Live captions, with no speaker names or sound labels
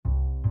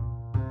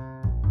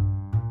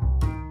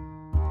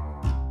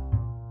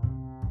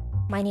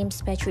My name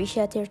is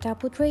Patricia Tirta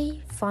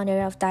Putri,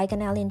 founder of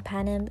Diagonal in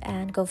Panem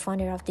and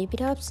co-founder of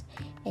DPTops,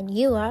 and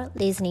you are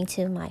listening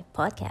to my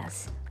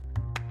podcast.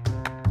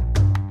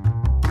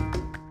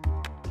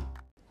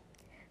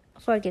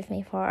 Forgive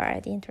me for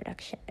the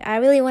introduction. I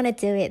really want to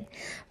do it,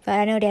 but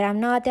I know that I'm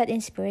not that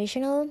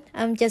inspirational.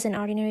 I'm just an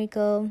ordinary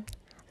girl,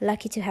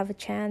 lucky to have a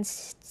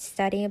chance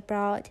studying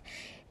abroad.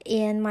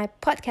 In my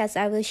podcast,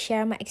 I will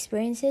share my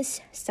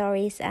experiences,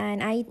 stories,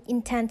 and I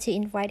intend to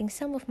inviting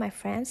some of my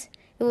friends.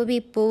 It will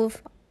be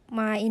both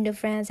my Indo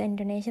friends and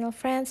international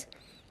friends.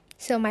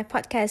 So my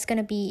podcast is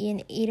gonna be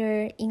in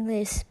either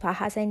English,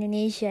 Bahasa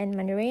Indonesia, and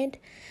Mandarin.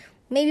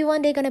 Maybe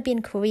one day gonna be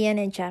in Korean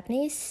and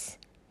Japanese.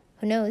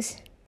 Who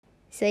knows?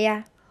 So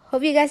yeah,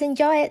 hope you guys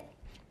enjoy it.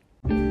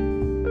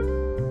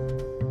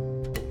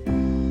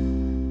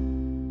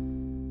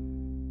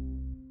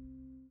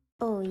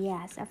 Oh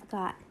yes, I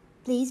forgot.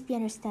 Please be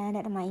understand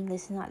that my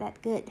English is not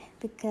that good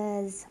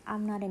because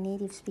I'm not a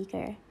native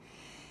speaker.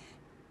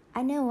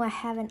 I know I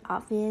have an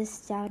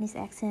obvious Japanese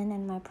accent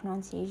and my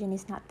pronunciation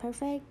is not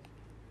perfect,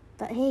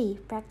 but hey,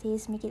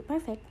 practice make it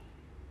perfect.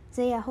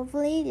 So yeah,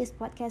 hopefully this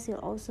podcast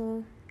will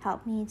also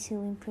help me to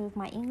improve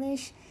my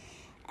English.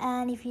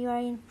 And if you are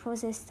in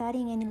process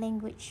studying any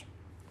language,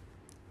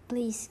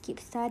 please keep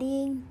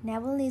studying,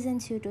 never listen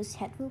to those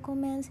hateful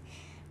comments,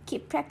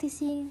 keep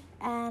practicing,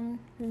 and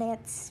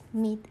let's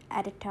meet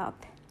at the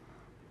top.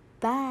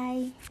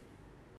 Bye.